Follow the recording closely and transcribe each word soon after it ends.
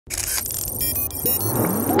Hey,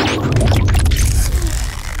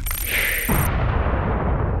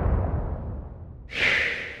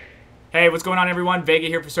 what's going on everyone? Vega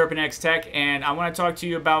here for Serpent X Tech, and I want to talk to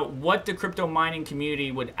you about what the crypto mining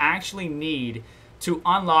community would actually need to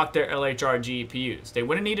unlock their LHR GPUs. They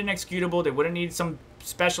wouldn't need an executable, they wouldn't need some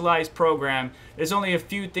specialized program. There's only a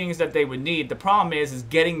few things that they would need. The problem is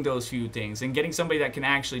getting those few things and getting somebody that can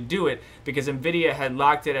actually do it, because Nvidia had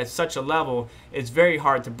locked it at such a level, it's very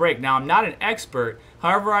hard to break. Now, I'm not an expert,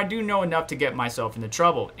 however, I do know enough to get myself into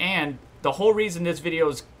trouble. And the whole reason this video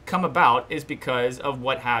has come about is because of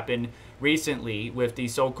what happened recently with the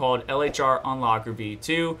so-called LHR Unlocker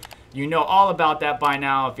V2. You know all about that by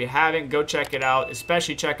now. If you haven't, go check it out.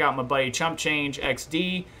 Especially check out my buddy Chump Change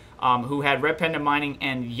XD, who had Red Panda Mining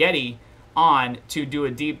and Yeti on to do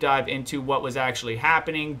a deep dive into what was actually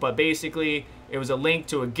happening. But basically, it was a link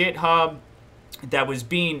to a GitHub that was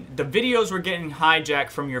the videos were getting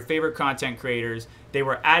hijacked from your favorite content creators. They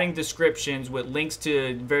were adding descriptions with links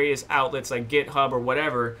to various outlets like GitHub or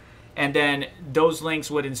whatever. And then those links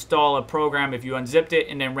would install a program if you unzipped it,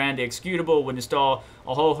 and then ran the executable, would install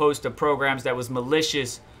a whole host of programs that was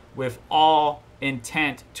malicious with all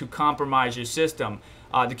intent to compromise your system.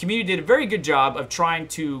 The community did a very good job of trying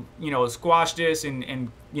to, squash this and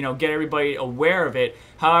get everybody aware of it.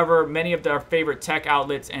 However, many of their favorite tech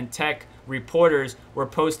outlets and tech reporters were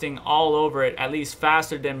posting all over it, at least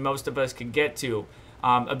faster than most of us could get to.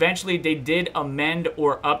 Eventually, they did amend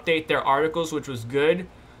or update their articles, which was good.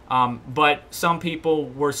 But some people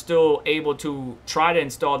were still able to try to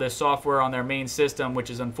install this software on their main system, which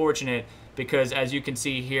is unfortunate because, as you can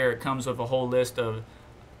see here, it comes with a whole list of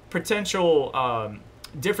potential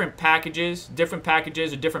different packages or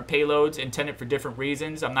different payloads intended for different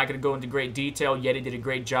reasons. I'm not going to go into great detail. Yeti did a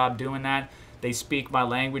great job doing that. They speak my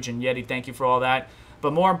language, and Yeti, thank you for all that.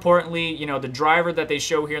 But more importantly, the driver that they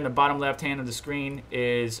show here in the bottom left hand of the screen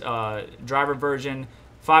is driver version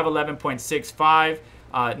 511.65.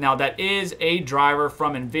 Now that is a driver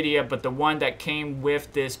from Nvidia, but the one that came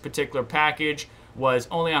with this particular package was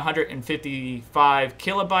only 155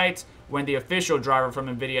 kilobytes, when the official driver from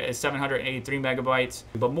Nvidia is 783 megabytes.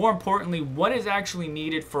 But more importantly, what is actually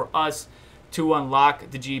needed for us to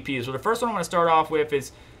unlock the GPUs? So the first one I want to start off with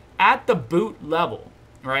is at the boot level,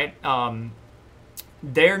 right?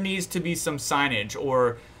 There needs to be some signage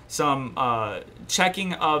or some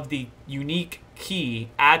checking of the unique key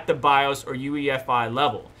at the BIOS or UEFI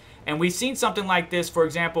level. And we've seen something like this, for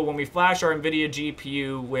example, when we flash our Nvidia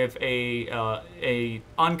GPU with a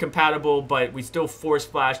uncompatible, but we still force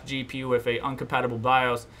flash GPU with a uncompatible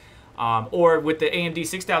BIOS, or with the AMD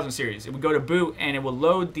 6000 series. It would go to boot and it will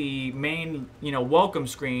load the main, welcome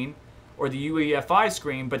screen or the UEFI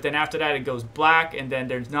screen, but then after that it goes black and then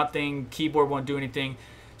there's nothing, keyboard won't do anything.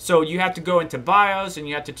 So you have to go into BIOS and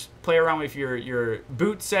you have to play around with your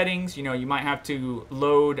boot settings. You might have to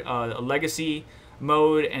load a legacy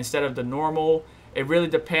mode instead of the normal. It really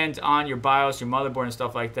depends on your BIOS, your motherboard, and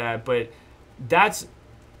stuff like that. But that's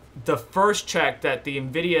the first check that the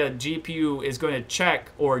Nvidia GPU is going to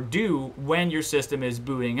check or do when your system is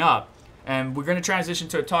booting up. And we're going to transition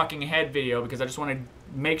to a talking head video because I just want to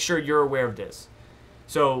make sure you're aware of this.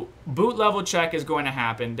 So boot level check is going to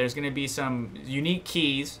happen. There's going to be some unique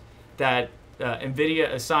keys that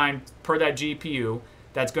Nvidia assigned per that GPU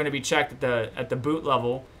that's going to be checked at the boot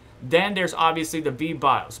level. Then there's obviously the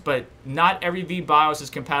vBios, but not every vBios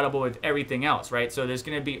is compatible with everything else, right? So there's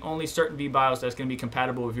going to be only certain vBios that's going to be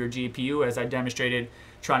compatible with your GPU, as I demonstrated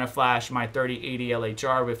trying to flash my 3080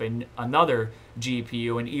 LHR with another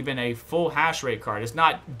GPU and even a full hash rate card. It's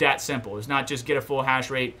not that simple. It's not just get a full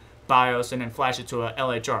hash rate BIOS and then flash it to a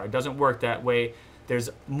LHR. It doesn't work that way.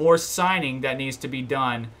 There's more signing that needs to be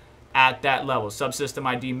done at that level. Subsystem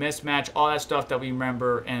ID mismatch, all that stuff that we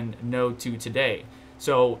remember and know to today.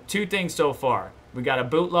 So two things so far. We got a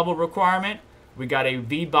boot level requirement, we got a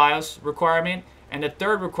vBios requirement, and the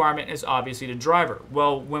third requirement is obviously the driver.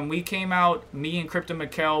 Well, when we came out, me and Crypto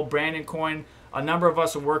Mikkel, Brandon Coin, a number of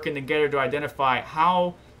us are working together to identify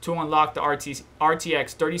how to unlock the RTX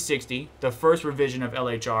 3060, the first revision of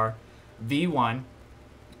LHR V1.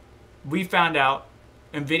 We found out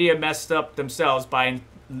Nvidia messed up themselves by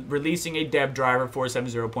releasing a dev driver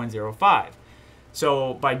 470.05.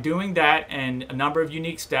 So by doing that and a number of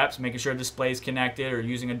unique steps, making sure the display is connected or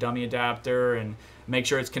using a dummy adapter and make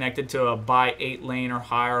sure it's connected to a by 8 lane or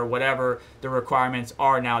higher or whatever the requirements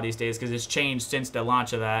are now these days, because it's changed since the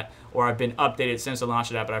launch of that, or I've been updated since the launch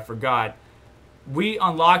of that, but I forgot. We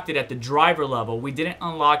unlocked it at the driver level. We didn't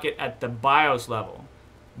unlock it at the BIOS level.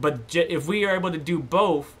 But if we are able to do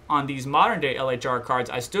both on these modern day LHR cards,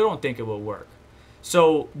 I still don't think it will work.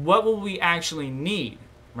 So what will we actually need?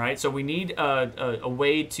 right? So we need a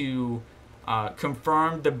way to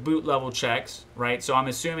confirm the boot level checks, right? So I'm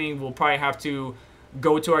assuming we'll probably have to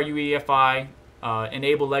go to our UEFI,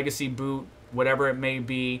 enable legacy boot, whatever it may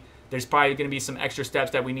be. There's probably going to be some extra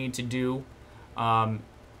steps that we need to do.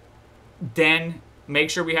 Then make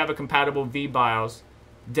sure we have a compatible vBios.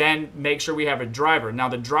 Then make sure we have a driver. Now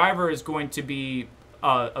the driver is going to be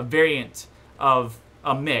a variant of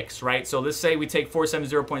a mix, right? So let's say we take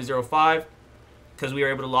 470.05 because we were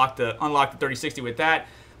able to unlock the 3060 with that,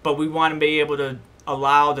 but we want to be able to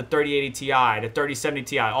allow the 3080 Ti, the 3070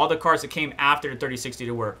 Ti, all the cards that came after the 3060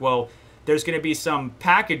 to work. Well, there's going to be some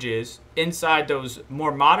packages inside those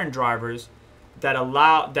more modern drivers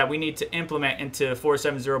that we need to implement into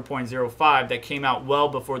 470.05 that came out well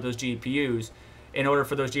before those GPUs in order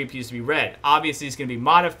for those GPUs to be read. Obviously, it's going to be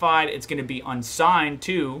modified. It's going to be unsigned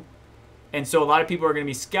too. And so a lot of people are going to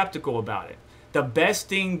be skeptical about it. The best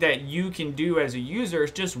thing that you can do as a user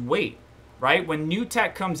is just wait, right? When new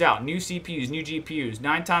tech comes out, new CPUs, new GPUs,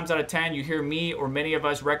 9 times out of 10, you hear me or many of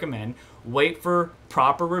us recommend wait for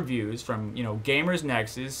proper reviews from, Gamers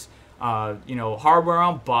Nexus, Hardware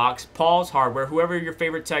on Box, Paul's Hardware, whoever your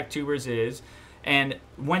favorite tech tubers is. And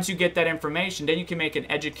once you get that information, then you can make an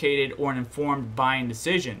educated or an informed buying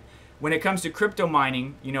decision. When it comes to crypto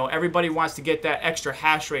mining, everybody wants to get that extra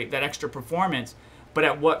hash rate, that extra performance, but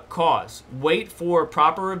at what cost? Wait for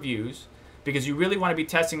proper reviews, because you really want to be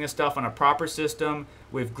testing this stuff on a proper system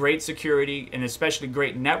with great security and especially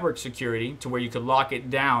great network security to where you could lock it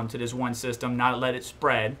down to this one system, not let it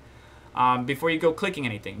spread before you go clicking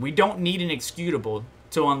anything. We don't need an executable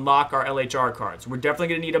to unlock our LHR cards. We're definitely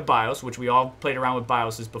going to need a BIOS, which we all played around with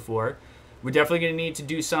BIOSes before. We're definitely going to need to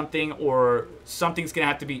do something, or something's going to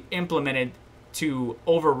have to be implemented to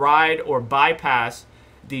override or bypass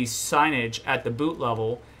the signage at the boot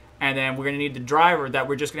level. And then we're going to need the driver that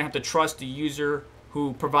we're just going to have to trust the user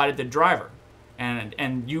who provided the driver.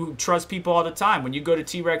 And you trust people all the time. When you go to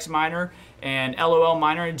T-Rex Miner and LOL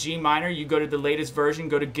Miner and G Miner, you go to the latest version,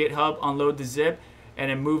 go to GitHub, unload the zip, and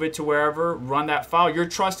then move it to wherever, run that file. You're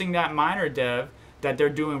trusting that miner dev that they're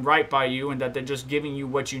doing right by you and that they're just giving you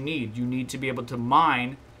what you need. You need to be able to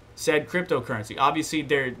mine said cryptocurrency. Obviously,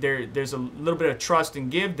 there's a little bit of trust and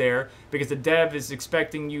give there because the dev is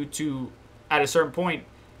expecting you to, at a certain point,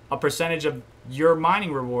 a percentage of your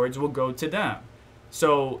mining rewards will go to them.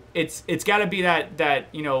 So it's got to be that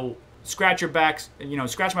scratch your backs,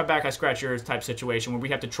 scratch my back, I scratch yours type situation where we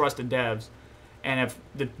have to trust the devs. And if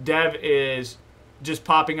the dev is just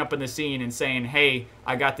popping up in the scene and saying, hey,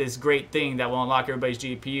 I got this great thing that will unlock everybody's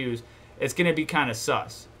GPUs, it's going to be kind of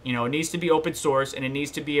sus. It needs to be open source and it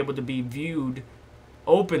needs to be able to be viewed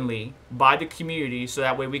openly by the community so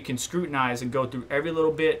that way we can scrutinize and go through every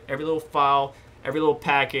little bit, every little file, every little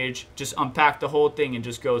package, just unpack the whole thing and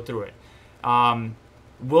just go through it.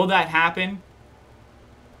 Will that happen?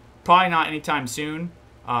 Probably not anytime soon.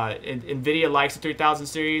 Nvidia likes the 3000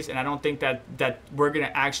 series, and I don't think that we're going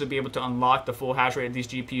to actually be able to unlock the full hash rate of these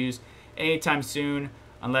GPUs anytime soon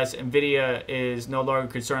unless Nvidia is no longer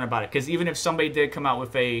concerned about it. Because even if somebody did come out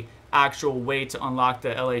with a actual way to unlock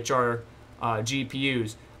the LHR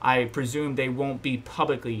GPUs, I presume they won't be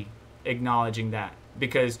publicly acknowledging that,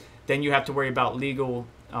 because then you have to worry about legal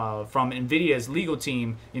from Nvidia's legal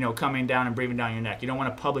team, coming down and breathing down your neck. You don't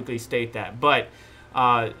want to publicly state that, but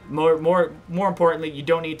more importantly, you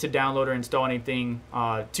don't need to download or install anything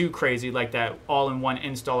too crazy like that all-in-one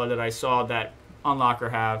installer that I saw that Unlocker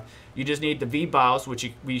have. You just need the vBios, which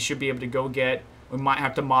we should be able to go get. We might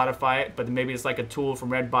have to modify it, but maybe it's like a tool from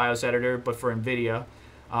Red BIOS Editor, but for Nvidia.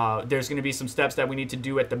 There's going to be some steps that we need to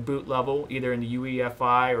do at the boot level, either in the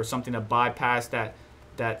UEFI or something to bypass that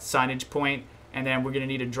signage point. And then we're going to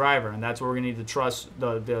need a driver, and that's where we're going to need to trust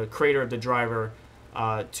the creator of the driver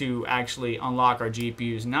to actually unlock our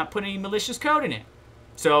GPUs and not put any malicious code in it.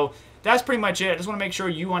 So that's pretty much it. I just want to make sure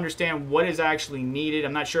you understand what is actually needed.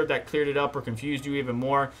 I'm not sure if that cleared it up or confused you even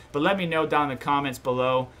more, but let me know down in the comments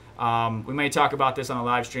below. We may talk about this on a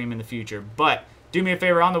live stream in the future, but do me a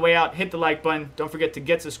favor, on the way out, hit the like button. Don't forget to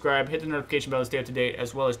get subscribed, hit the notification bell to stay up to date,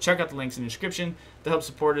 as well as check out the links in the description to help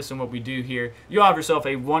support us in what we do here. You all have yourself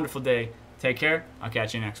a wonderful day. Take care. I'll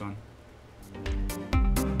catch you next one.